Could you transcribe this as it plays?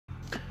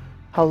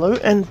Hello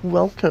and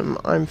welcome,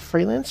 I'm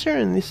Freelancer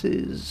and this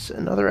is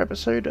another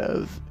episode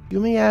of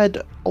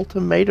Umayyad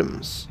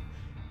Ultimatums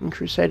in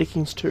Crusader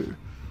Kings 2.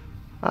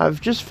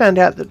 I've just found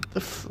out that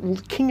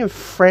the King of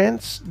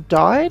France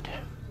died,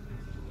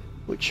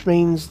 which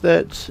means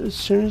that as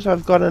soon as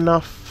I've got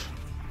enough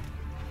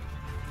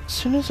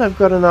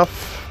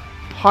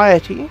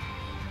piety,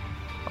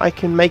 I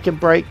can make a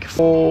break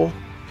for...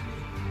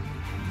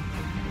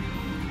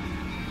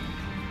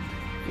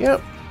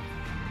 Yep.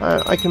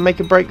 I can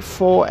make a break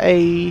for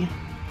an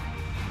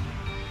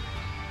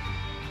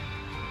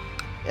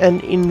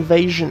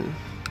invasion,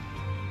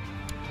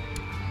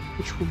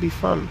 which will be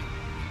fun.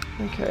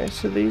 Okay,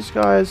 so these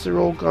guys are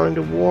all going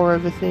to war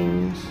over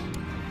things.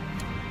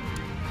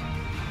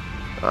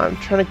 I'm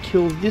trying to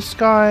kill this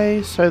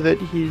guy so that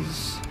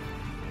his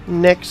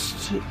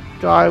next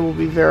guy will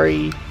be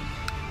very,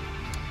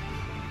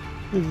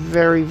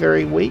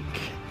 very weak.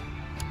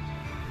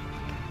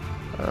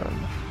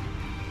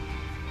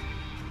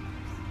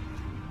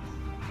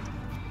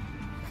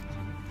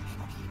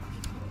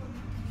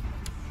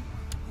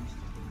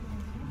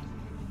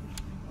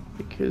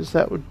 Because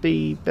that would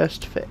be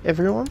best for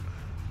everyone.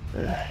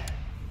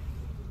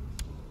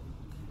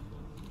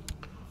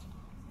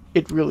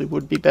 It really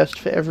would be best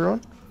for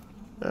everyone.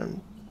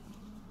 And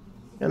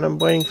I'm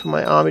waiting for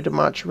my army to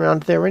march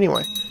around there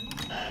anyway.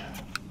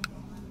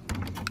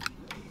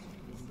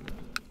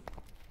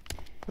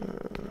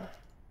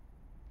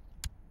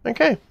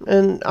 Okay,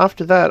 and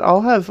after that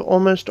I'll have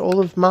almost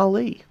all of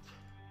Mali.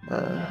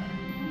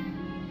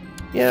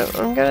 Yeah,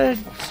 I'm gonna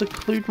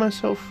seclude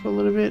myself for a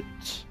little bit.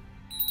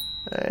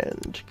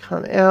 And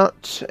come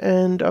out,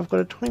 and I've got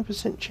a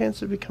 20%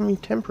 chance of becoming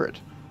temperate.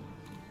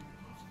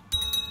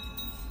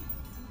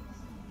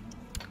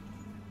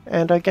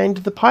 And I gained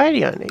the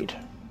piety I need.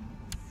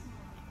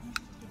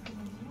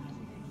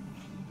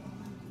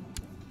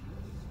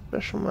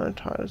 Special minor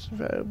titles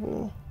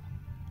available.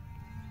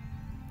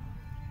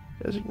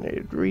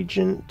 Designated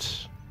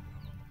Regent.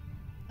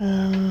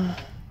 Sultan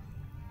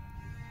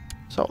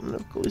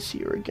of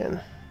Galicia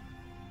again.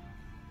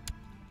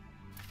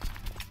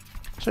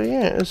 So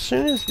yeah, as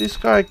soon as this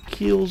guy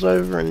keels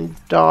over and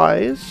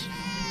dies...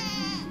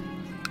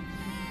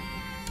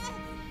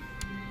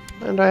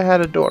 And I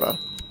had a daughter.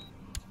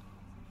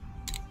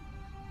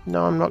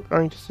 No, I'm not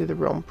going to see the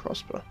realm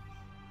prosper.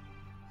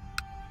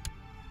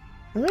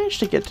 I managed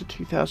to get to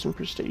 2000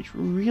 prestige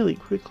really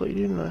quickly,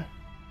 didn't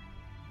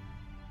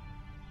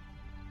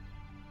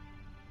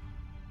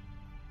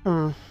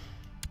I?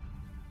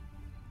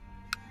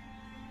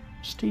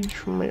 Prestige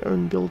from my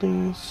own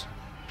buildings.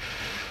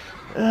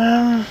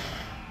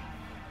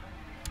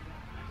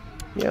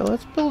 Yeah,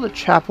 let's build a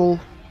chapel.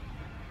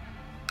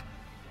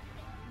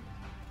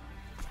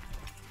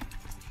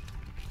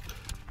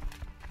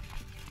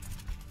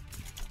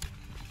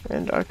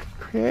 And I could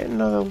create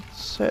another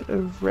set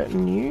of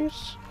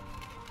retinues.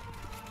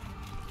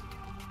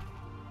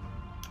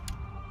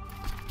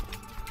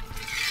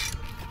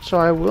 So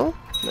I will.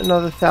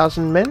 Another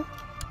 1,000 men.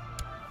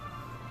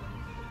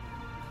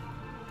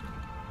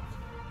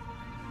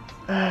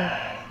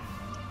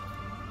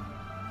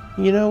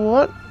 You know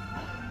what?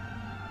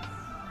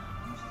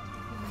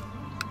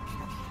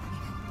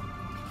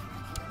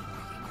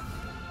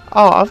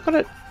 Oh, I've got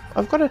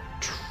a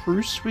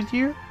truce with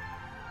you?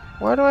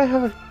 Why do I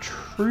have a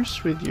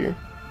truce with you?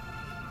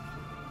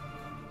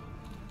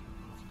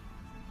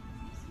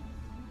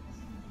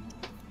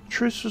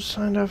 Truce was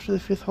signed after the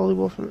 5th Holy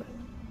War from...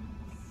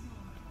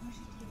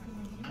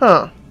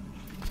 Huh.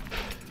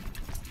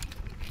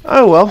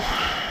 Oh well.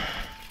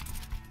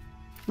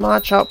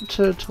 March up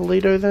to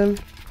Toledo then.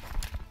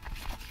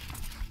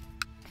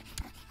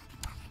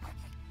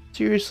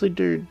 Seriously,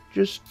 dude,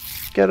 just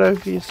get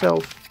over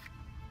yourself.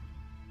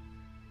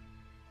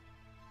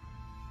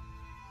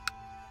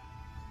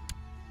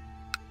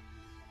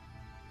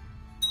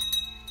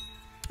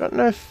 Got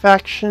no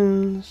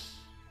factions.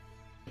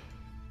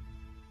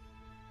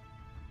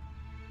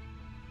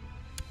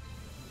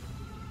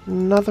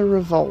 Another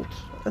revolt.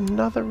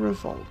 Another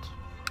revolt.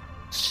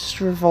 It's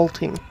just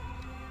revolting.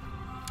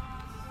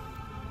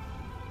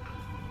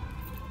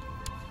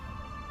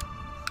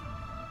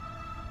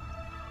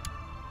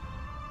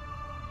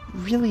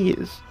 Really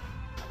is.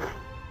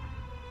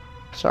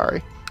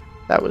 Sorry.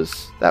 That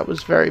was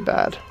very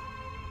bad.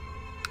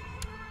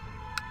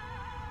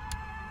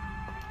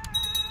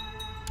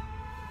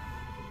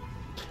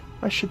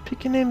 I should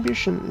pick an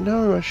ambition.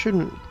 No, I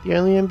shouldn't. The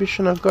only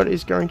ambition I've got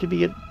is going to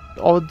be at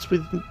odds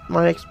with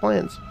my next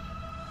plans.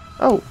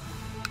 Oh.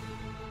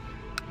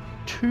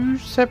 2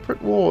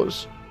 separate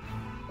wars.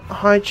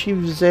 High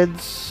Chief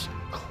Zed's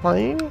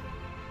claim?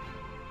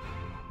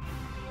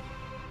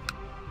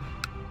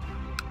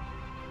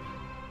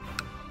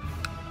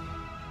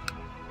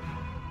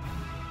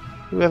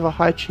 Whoever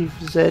High Chief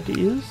Zed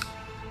is.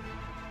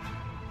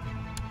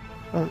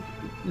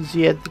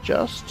 Zied the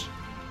Just.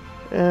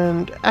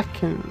 And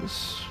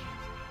Atkins.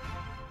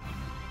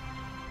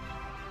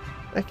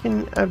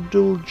 Akin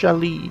Abdul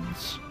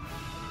Jalid's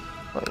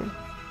claim.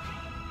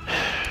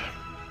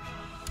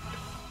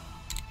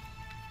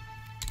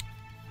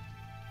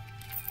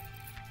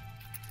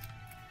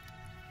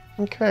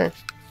 Okay.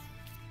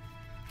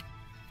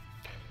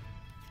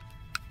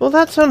 Well,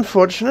 that's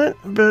unfortunate,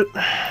 but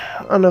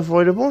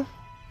unavoidable.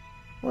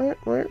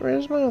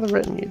 Where's my other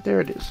retinue? There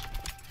it is.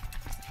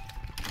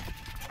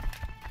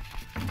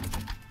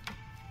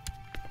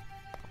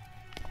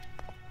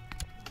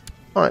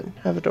 Fine,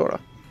 have a daughter.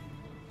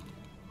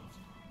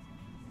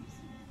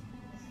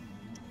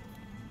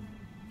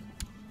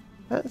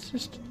 That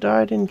sister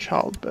died in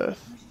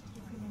childbirth.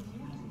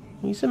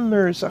 He's a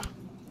Mirza.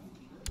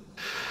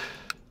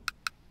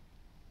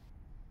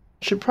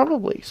 Should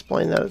probably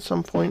explain that at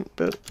some point,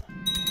 but...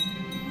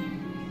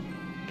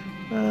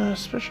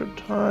 special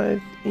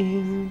tithe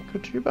in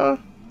Kotuba.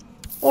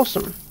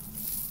 Awesome.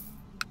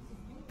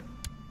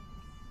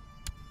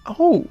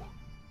 Oh!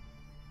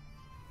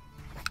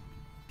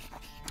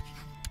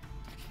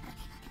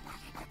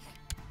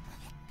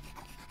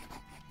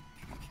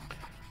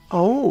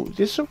 Oh,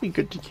 this will be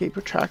good to keep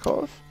a track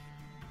of.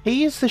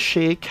 He is the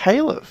Shia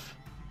Caliph.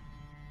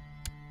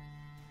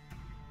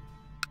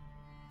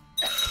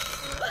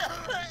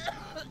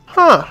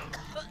 Huh.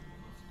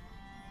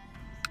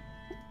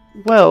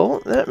 Well,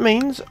 that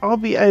means I'll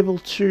be able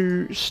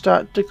to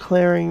start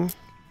declaring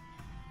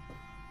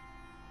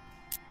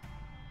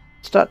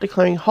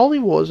holy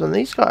wars on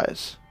these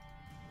guys.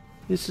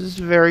 This is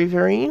very,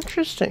 very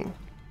interesting.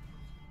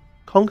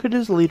 Conquered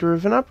as leader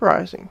of an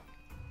uprising.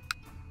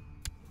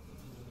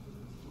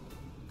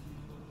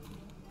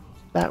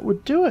 That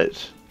would do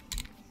it.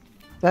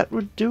 That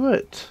would do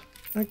it.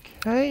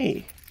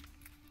 Okay.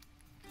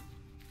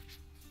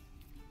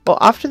 Well,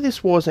 after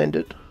this war's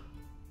ended...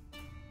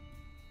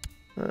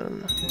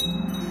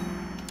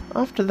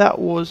 after that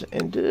war's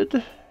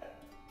ended...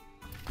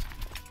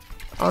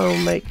 I'll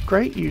make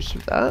great use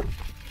of that.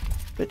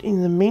 But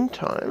in the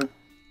meantime...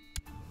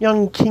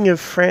 young King of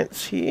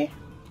France here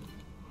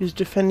is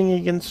defending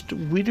against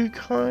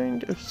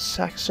Widukind of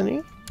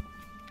Saxony.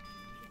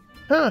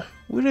 Huh,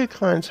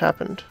 Widukind's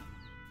happened.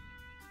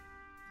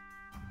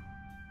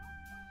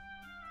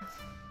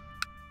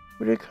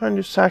 Widukind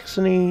of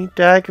Saxony,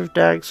 Dag of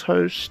Dag's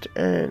host,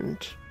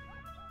 and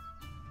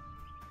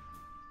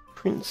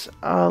Prince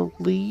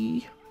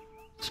Ali's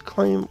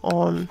claim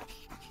on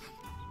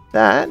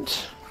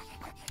that.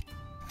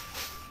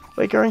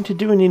 We're going to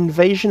do an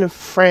invasion of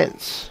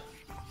France.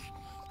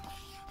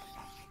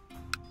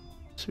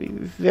 This will be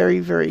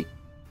very, very...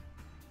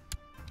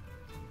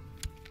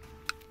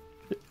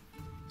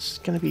 It's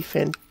going to be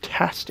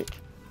fantastic.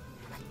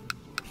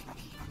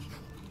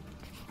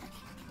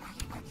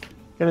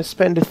 Going to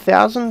spend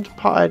 1,000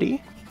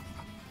 piety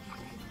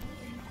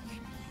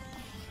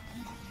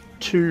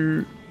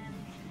to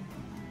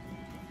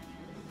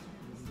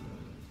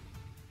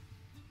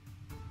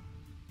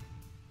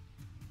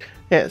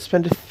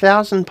spend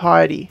 1,000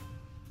 piety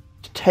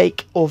to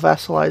take or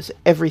vassalize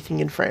everything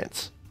in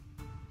France,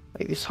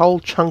 like this whole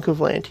chunk of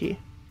land here.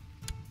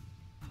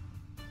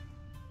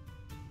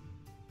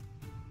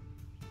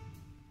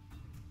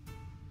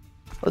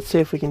 Let's see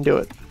if we can do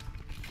it.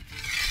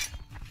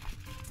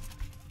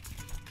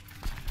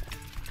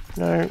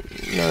 No,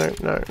 no,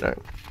 no, no.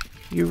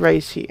 You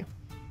raise here.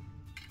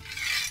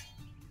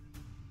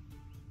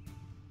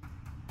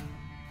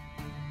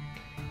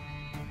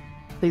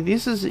 See,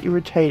 this is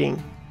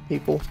irritating,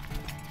 people.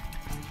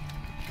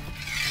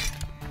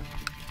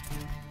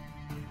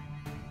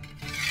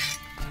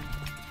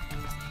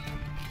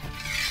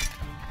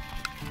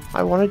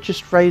 I want to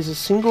just raise a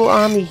single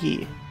army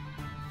here.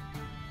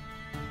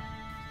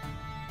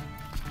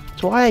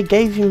 That's why I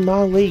gave him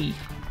Mali.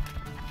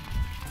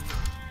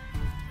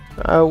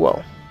 Oh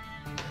well.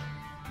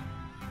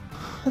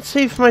 Let's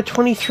see if my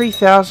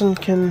 23,000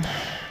 can...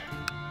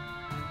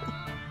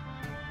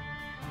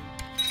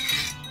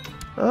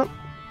 Oh.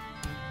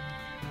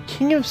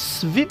 King of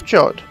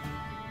Svipjod.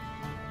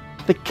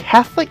 The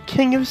Catholic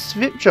King of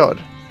Svipjod.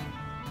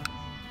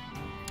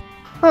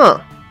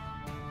 Huh.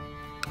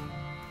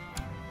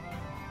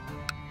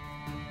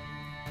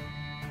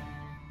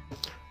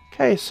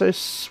 Okay, so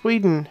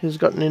Sweden has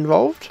gotten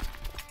involved.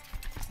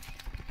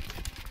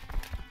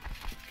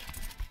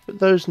 But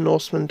those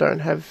Norsemen don't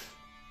have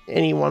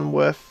anyone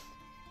worth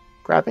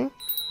grabbing.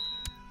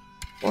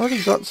 I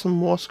already got some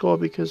more score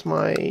because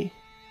my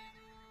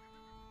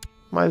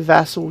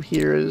vassal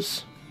here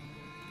is...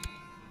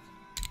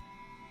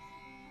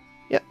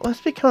 Yeah,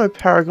 let's become a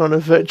paragon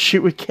of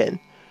virtue again.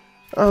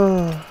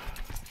 I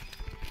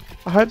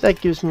hope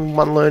that gives me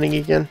one learning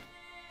again.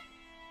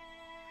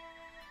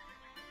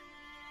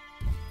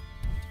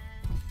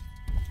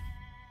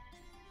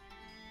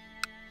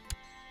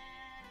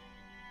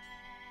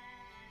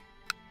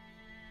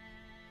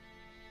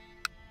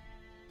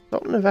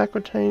 Sultan of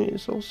Aquitaine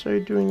is also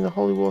doing the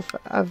Holy War for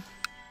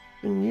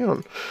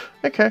Avignon.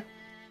 Okay.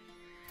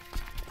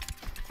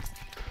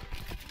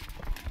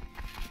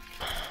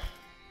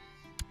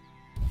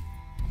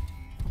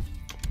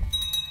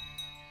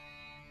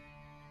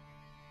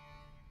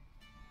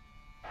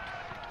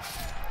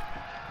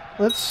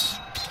 Let's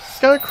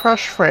go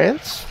crush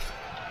France.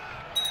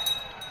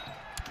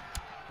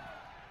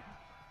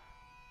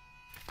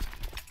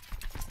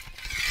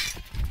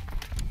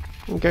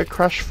 And go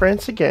crush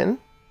France again.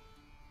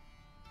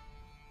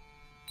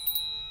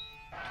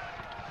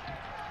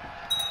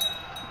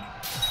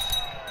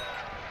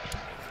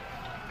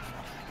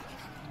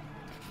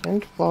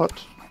 And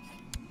what?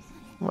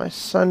 My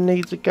son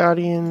needs a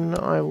guardian.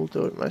 I will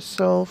do it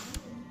myself.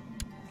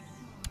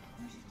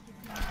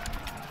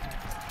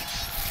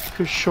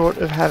 Because short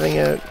of having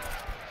an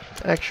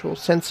actual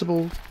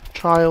sensible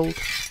child.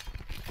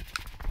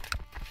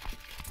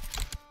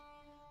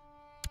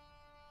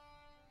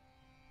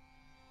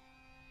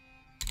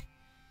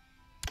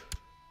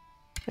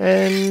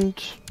 And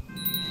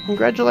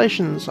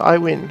congratulations, I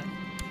win.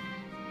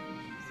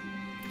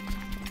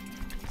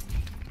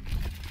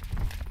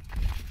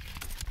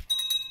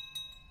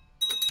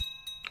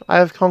 I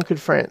have conquered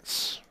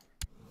France.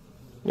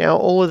 Now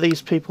all of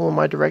these people are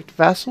my direct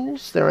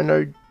vassals. There are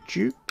no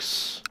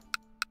dukes,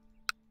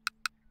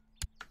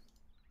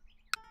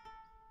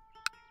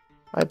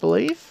 I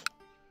believe.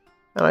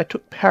 And I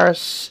took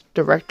Paris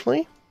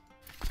directly.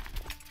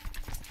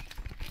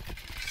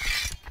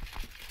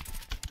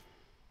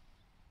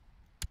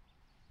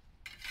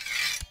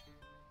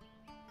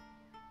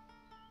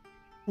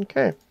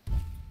 Okay.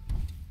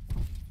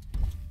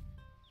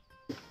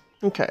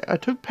 Okay, I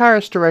took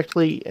Paris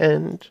directly,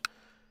 and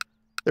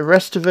the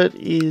rest of it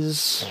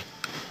is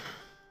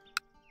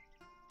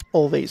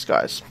all these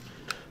guys.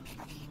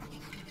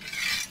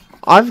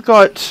 I've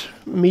got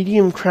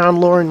medium crown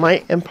law in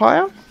my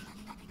empire,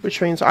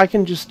 which means I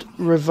can just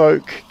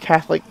revoke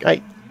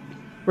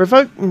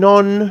revoke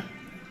non-Muslim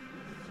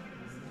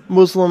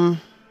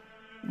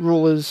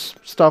rulers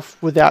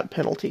stuff without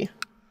penalty.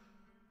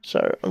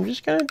 So I'm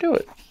just going to do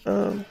it.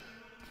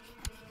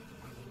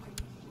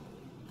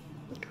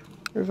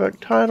 Revoke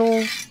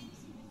title.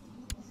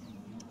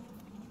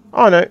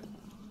 Oh no.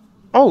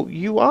 Oh,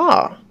 you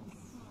are.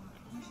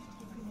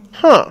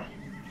 Huh.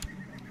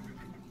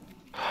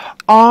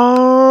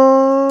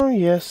 Oh,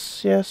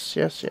 yes. I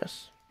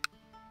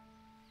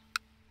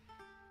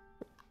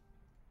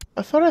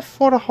thought I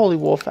fought a holy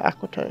war for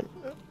Aquitaine.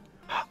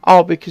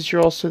 Oh, because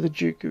you're also the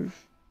Duke of...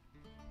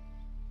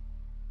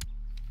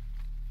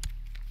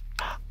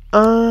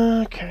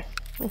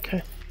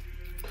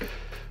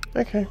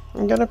 Okay.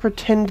 I'm gonna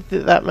pretend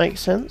that that makes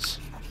sense.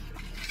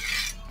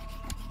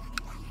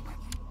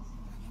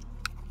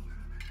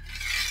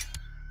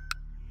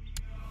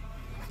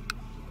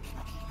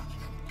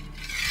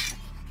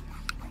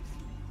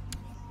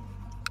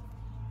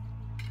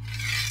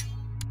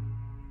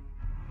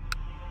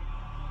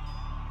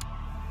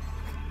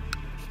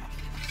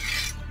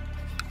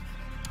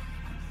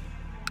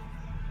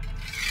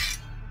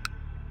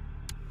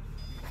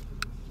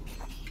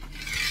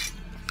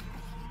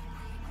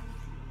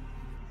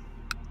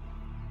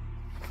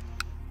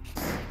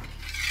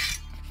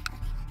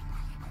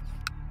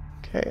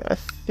 Okay, I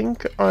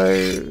think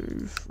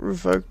I've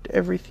revoked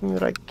everything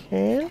that I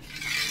can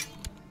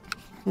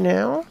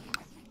now.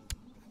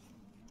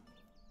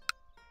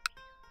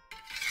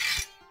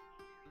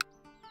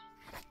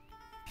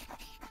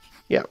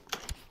 Yep.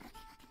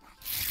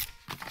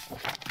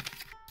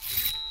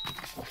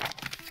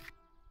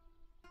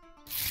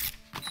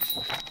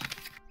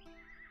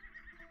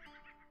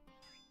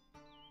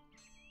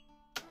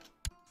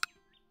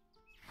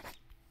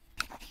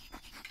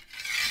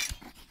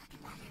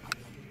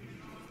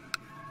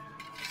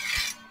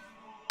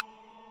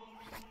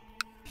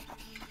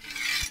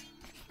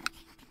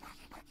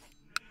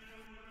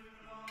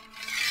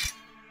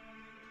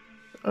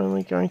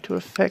 Only going to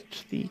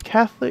affect the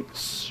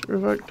Catholics.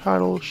 Revoke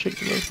title,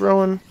 Shigdom of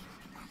Rowan.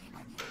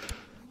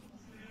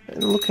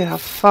 And look at how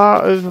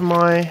far over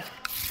my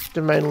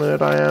domain limit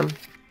I am.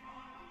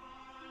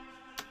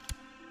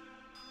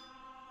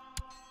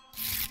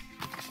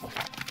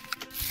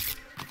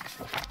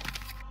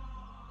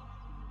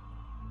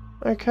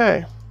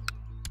 Okay.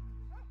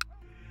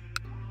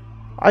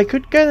 I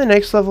could go the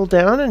next level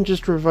down and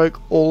just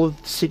revoke all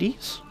of the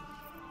cities.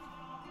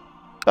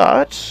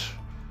 But...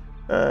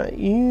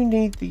 you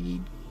need the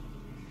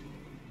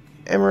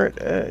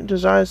Emirate,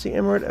 desires the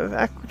Emirate of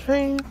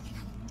Aquitaine.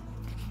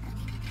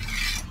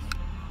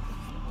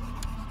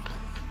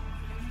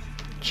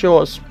 It's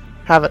yours.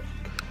 Have it.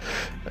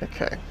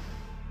 Okay.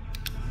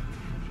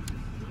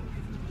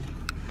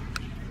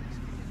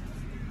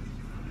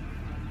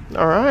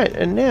 Alright,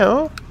 and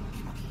now...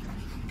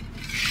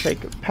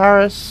 Sheikh of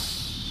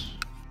Paris.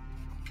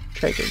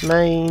 Sheikh of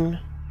Maine.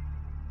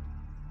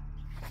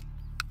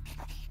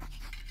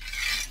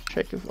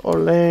 Sheikh of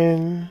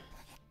Orléans,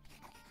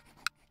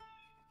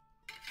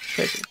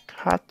 Sheikh of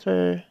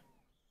Cater,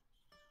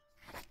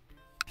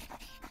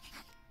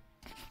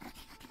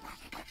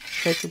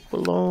 Sheikh of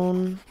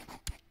Boulogne,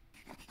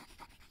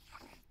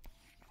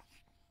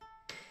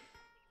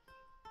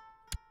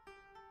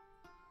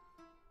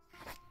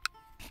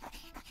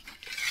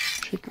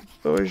 Sheikh of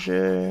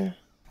Bourges,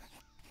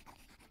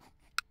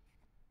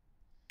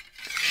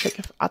 Sheikh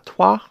of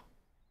Artois.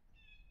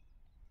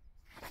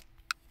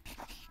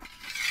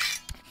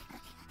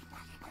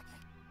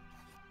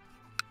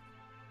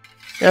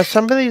 Now,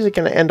 some of these are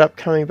going to end up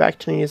coming back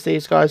to me as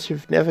these guys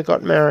who've never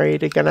got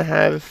married are going to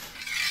have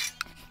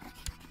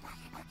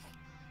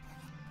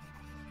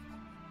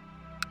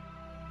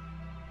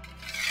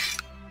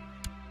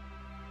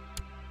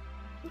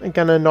I'm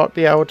gonna not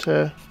be able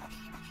to...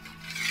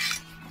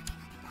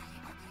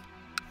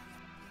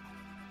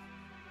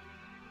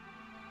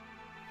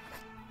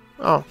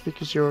 Oh,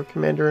 because you're a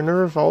commander in a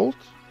revolt.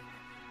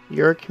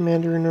 You're a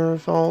commander in a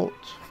revolt.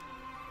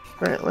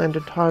 Grant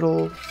landed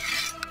title.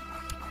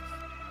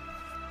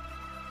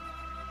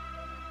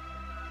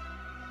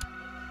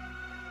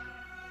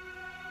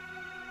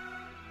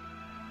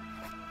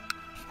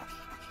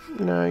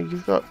 No,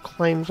 you've got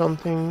claims on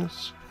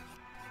things.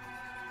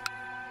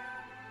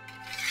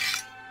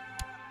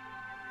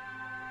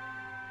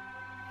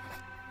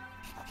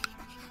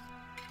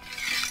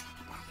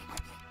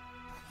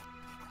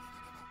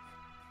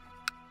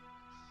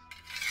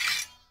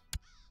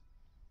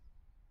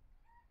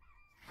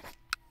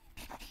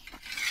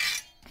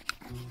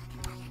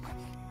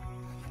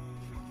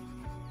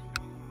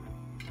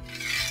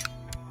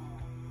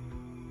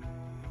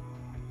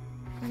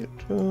 Your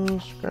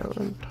tools,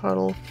 ground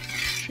title,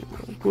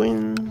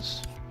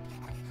 wins.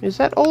 Is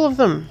that all of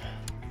them?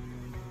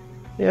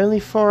 The only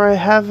 4 I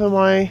have are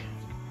my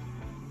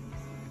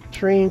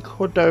 3 in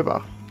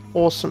Cordoba.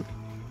 Awesome.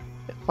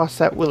 Plus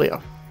that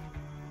Willia.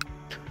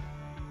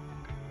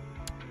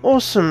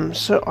 Awesome.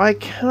 So I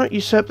cannot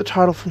usurp the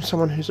title from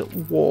someone who's at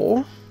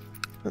war.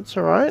 That's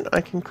alright.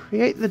 I can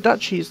create the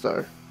duchies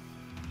though.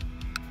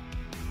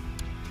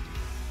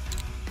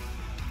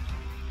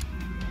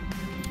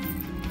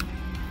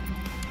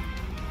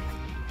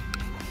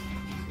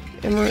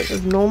 Emirate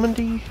of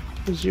Normandy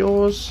is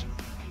yours.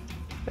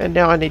 And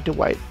now I need to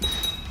wait.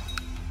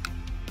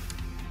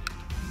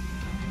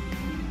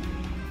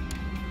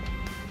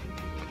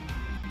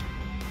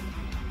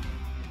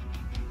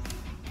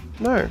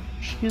 No,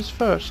 she is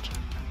first.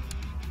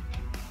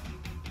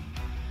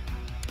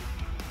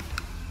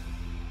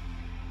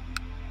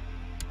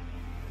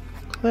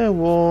 Declare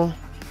war.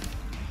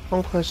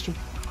 Conquest of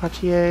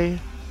Poitiers.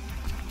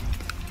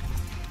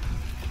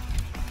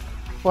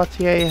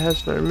 Poitiers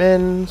has no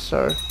men,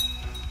 so...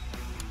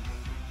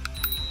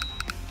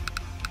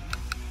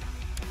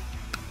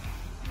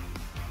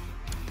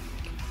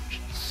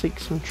 seek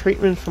some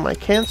treatment for my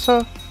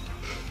cancer.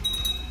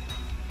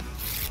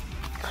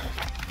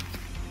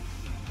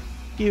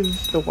 Give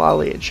the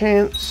Wali a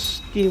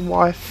chance, dear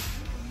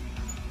wife.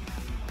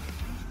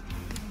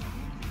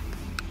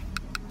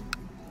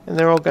 And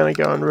they're all going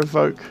to go and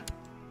revoke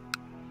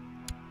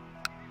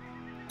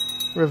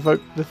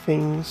the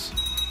things.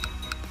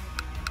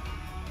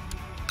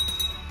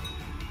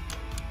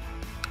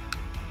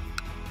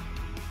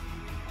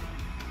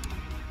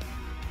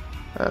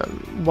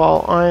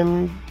 While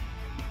I'm...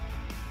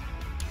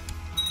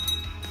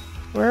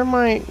 Where am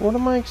I? What are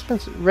my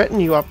expenses?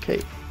 Retinue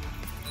upkeep.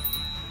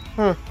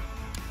 Huh.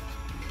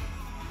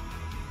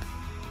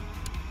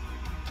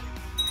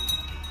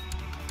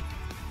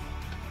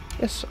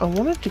 Yes, I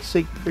wanted to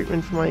seek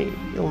treatment for my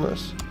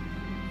illness.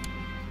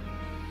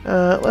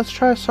 Let's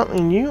try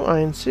something new, I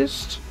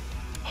insist.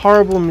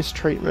 Horrible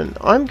mistreatment.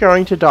 I'm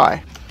going to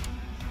die.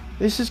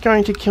 This is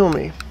going to kill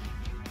me.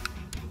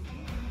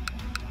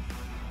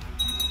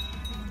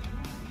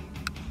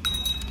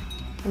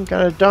 I'm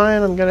gonna die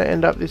and I'm gonna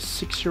end up this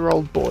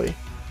 6-year-old boy.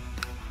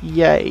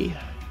 Yay.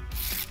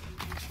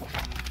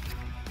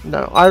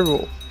 No, I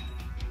rule.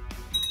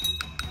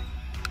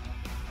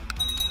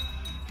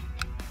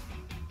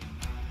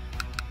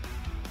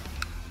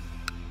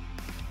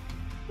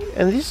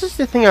 And this is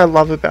the thing I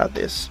love about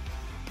this.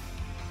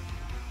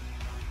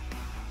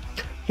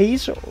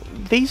 These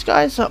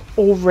guys are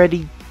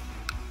already...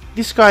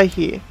 This guy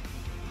here,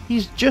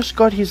 he's just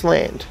got his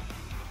land.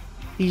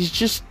 He's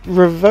just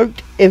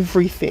revoked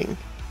everything.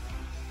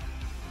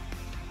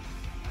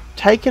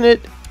 Taken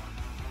it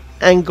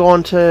and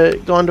gone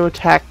to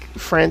attack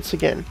France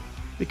again.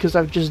 Because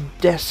I've just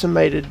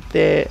decimated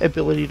their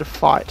ability to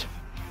fight.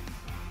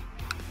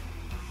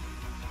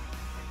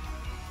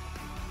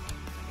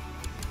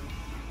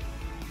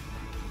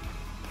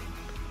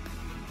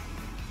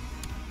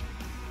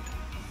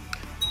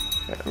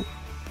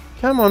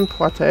 Come on,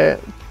 Poitiers.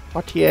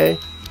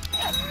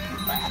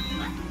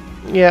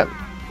 Yep,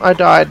 I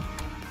died.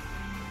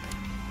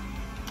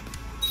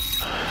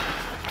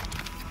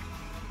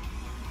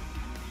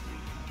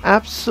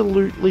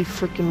 Absolutely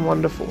freaking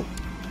wonderful.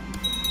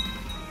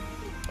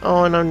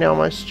 Oh, and I'm now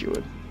my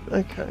steward.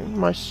 Okay,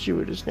 my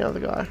steward is now the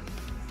guy.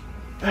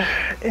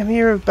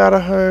 Emir of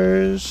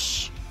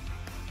Badajoz.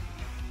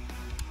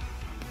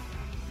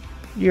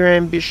 You're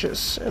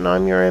ambitious, and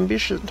I'm your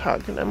ambition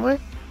target, am I?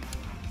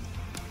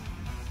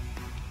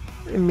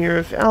 Emir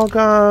of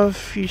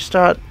Algarve, you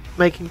start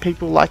making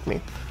people like me.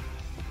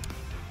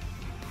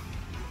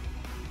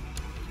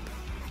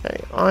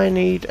 Okay, I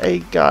need a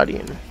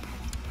guardian.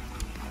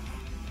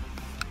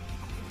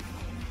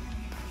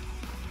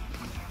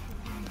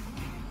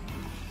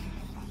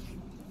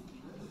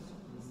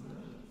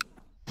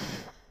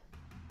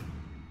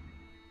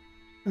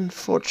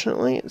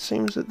 Unfortunately, it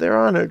seems that there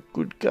are no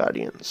good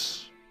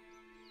guardians.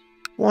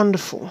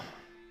 Wonderful.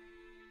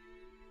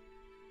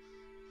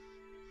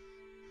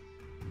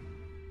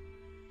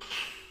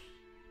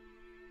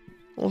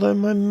 Although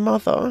my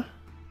mother...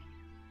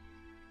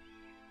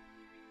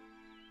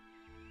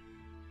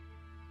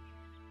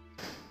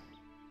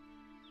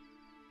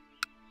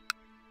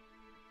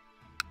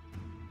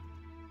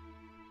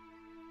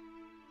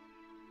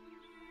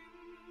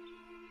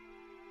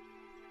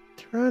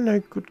 There are no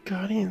good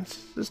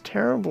guardians. This is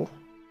terrible.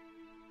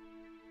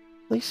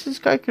 At least this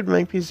guy could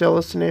make me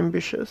zealous and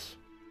ambitious.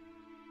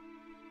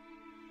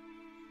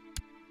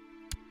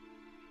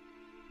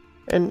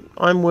 And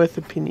I'm worth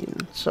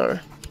opinion, so...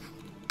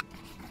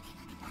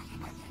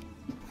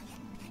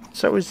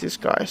 So is this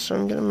guy, so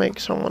I'm gonna make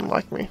someone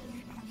like me.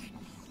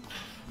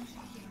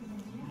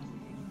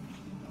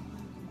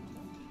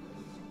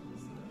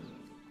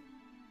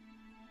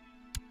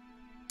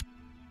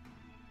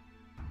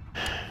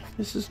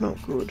 This is not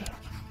good.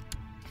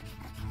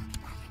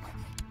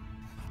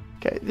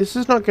 Okay, this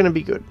is not gonna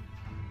be good.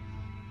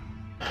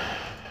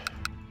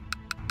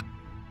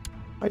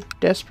 I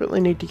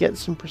desperately need to get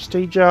some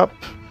prestige up.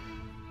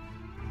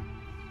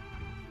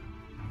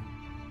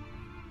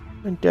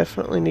 I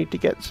definitely need to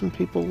get some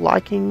people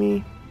liking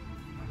me.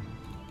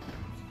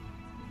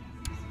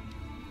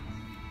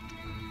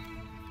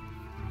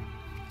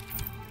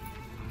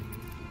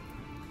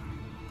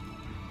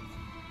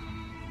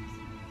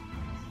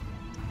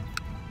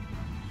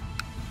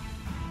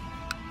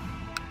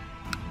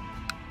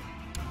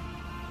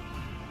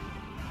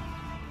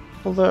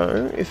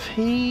 Although, if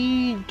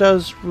he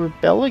does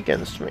rebel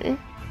against me...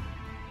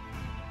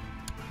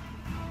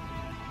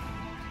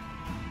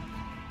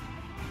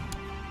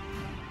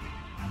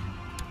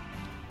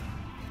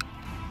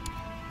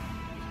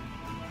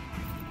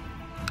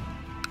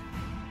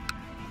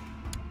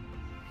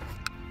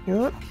 You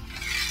know what?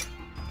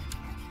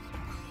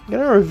 I'm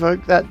gonna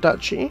revoke that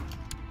duchy.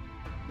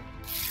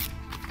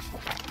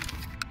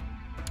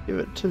 Give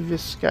it to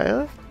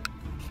Vizcaya.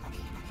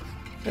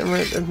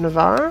 Emirate of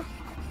Navarre.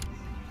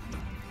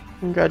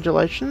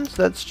 Congratulations,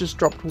 that's just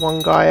dropped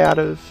one guy out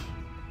of...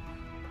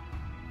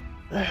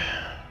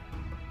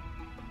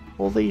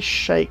 all these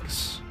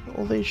sheikhs.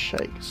 All these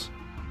sheikhs.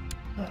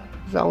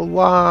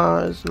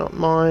 Valois is not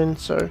mine,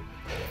 so...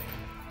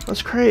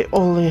 Let's create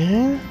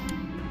Orléans.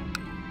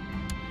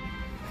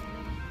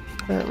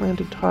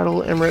 Landed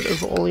title, Emirate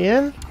of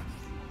Orléans.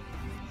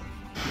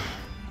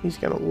 He's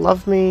gonna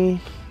love me.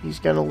 He's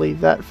gonna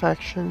leave that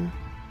faction.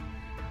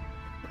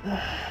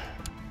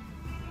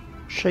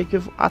 Sheikh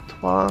of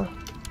Artois.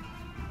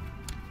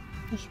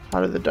 It's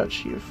part of the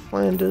Duchy of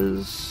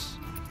Flanders,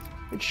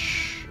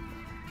 which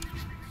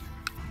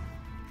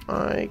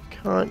I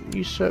can't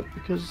usurp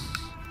because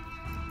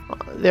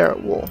they're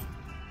at war.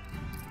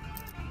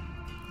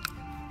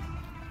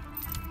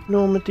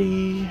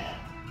 Normandy,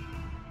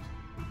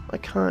 I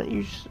can't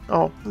use...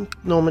 Oh,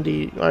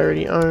 Normandy I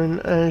already own.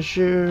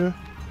 Anjou.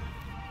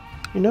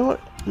 You know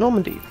what?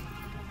 Normandy.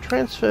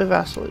 Transfer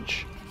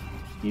vassalage.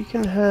 You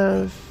can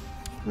have...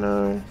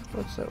 No,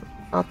 what's that?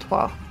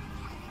 Artois.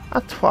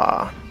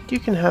 Artois. You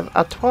can have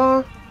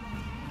Artois.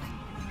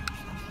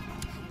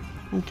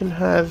 You can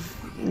have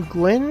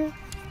Gwen. You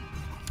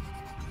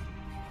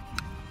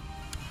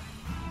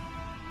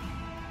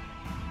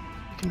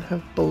can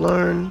have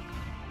Boulogne.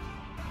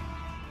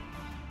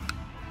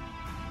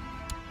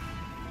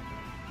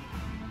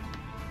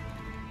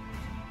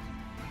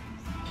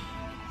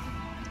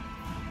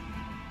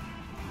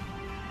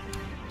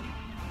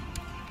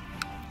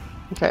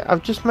 Okay,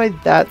 I've just made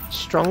that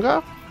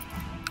stronger.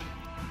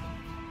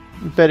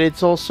 But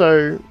it's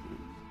also,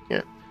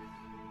 yeah,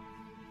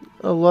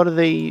 a lot of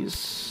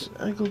these,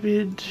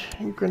 Aglebid,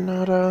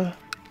 Granada.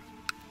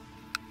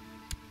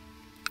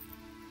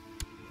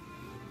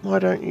 Why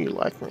don't you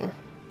like me?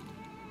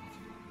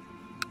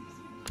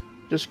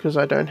 Just because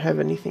I don't have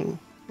anything.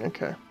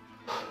 Okay.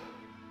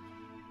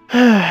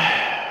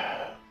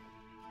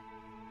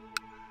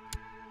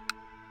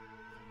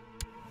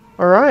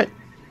 Alright.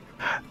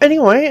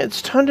 Anyway,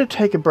 it's time to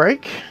take a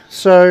break.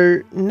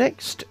 So,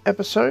 next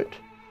episode...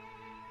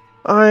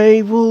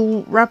 I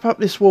will wrap up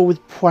this war with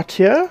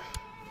Poitiers.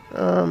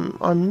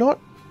 I'm not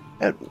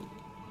at...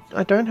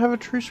 I don't have a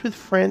truce with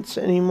France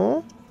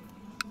anymore.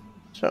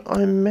 So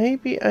I may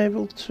be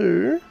able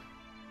to...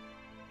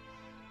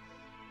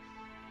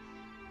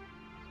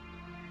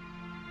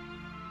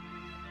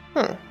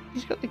 Huh,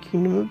 he's got the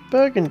Kingdom of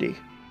Burgundy.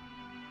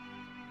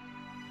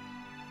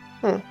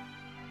 Huh.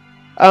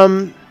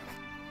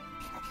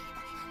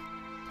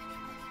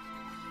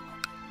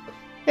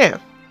 Yeah.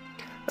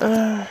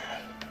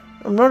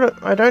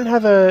 I don't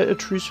have a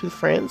truce with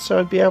France, so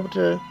I'd be able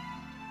to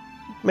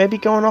maybe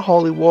go on a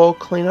holy war,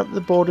 clean up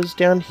the borders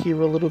down here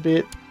a little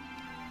bit.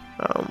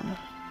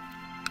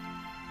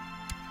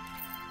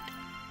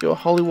 Do a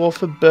holy war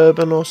for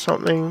Bourbon or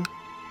something.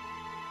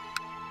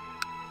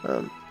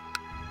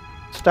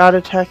 Start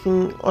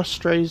attacking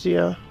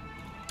Austrasia.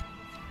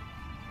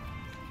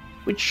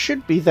 Which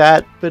should be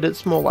that, but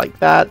it's more like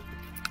that.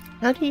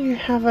 How do you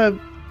have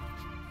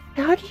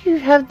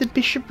the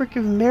Bishopric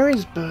of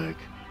Marysburg?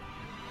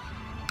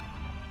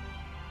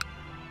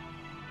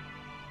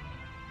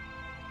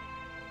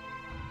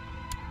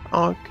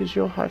 Oh, because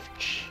you're High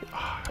Chief.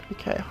 Oh,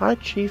 okay, High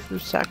Chief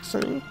of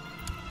Saxony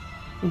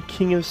and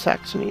King of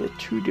Saxony are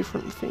two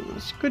different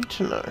things. Good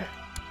to know.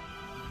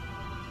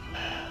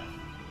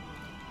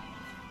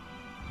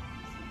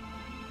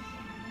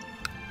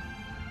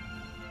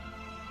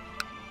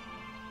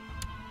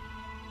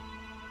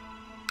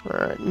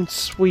 Alright, and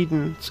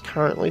Sweden's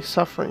currently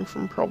suffering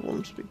from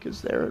problems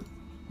because they're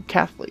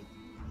Catholic.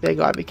 Their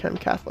guy became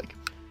Catholic.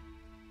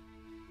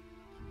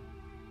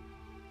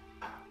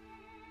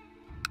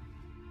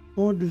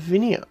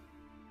 Mordvinia.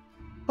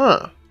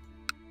 Huh.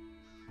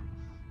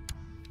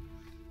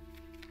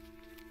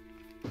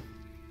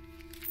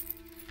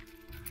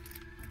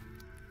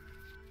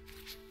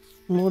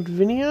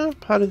 Mordvinia,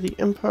 part of the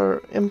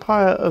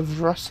Empire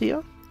of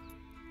Russia.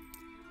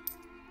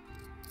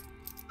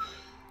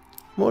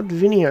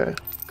 Mordvinia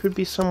could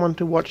be someone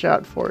to watch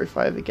out for if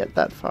I ever get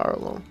that far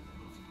along.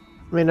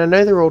 I mean, I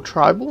know they're all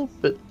tribal,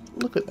 but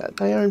look at that.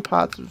 They own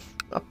parts of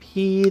up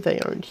here, they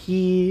own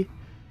here.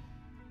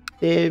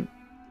 They're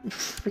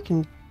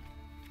freaking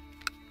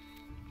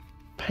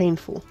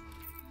painful.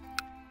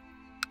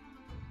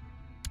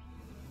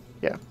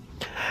 Yeah.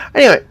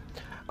 Anyway,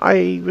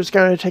 I was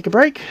going to take a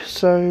break,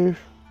 so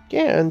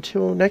yeah,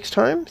 until next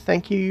time,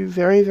 thank you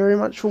very, very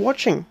much for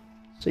watching.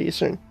 See you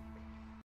soon.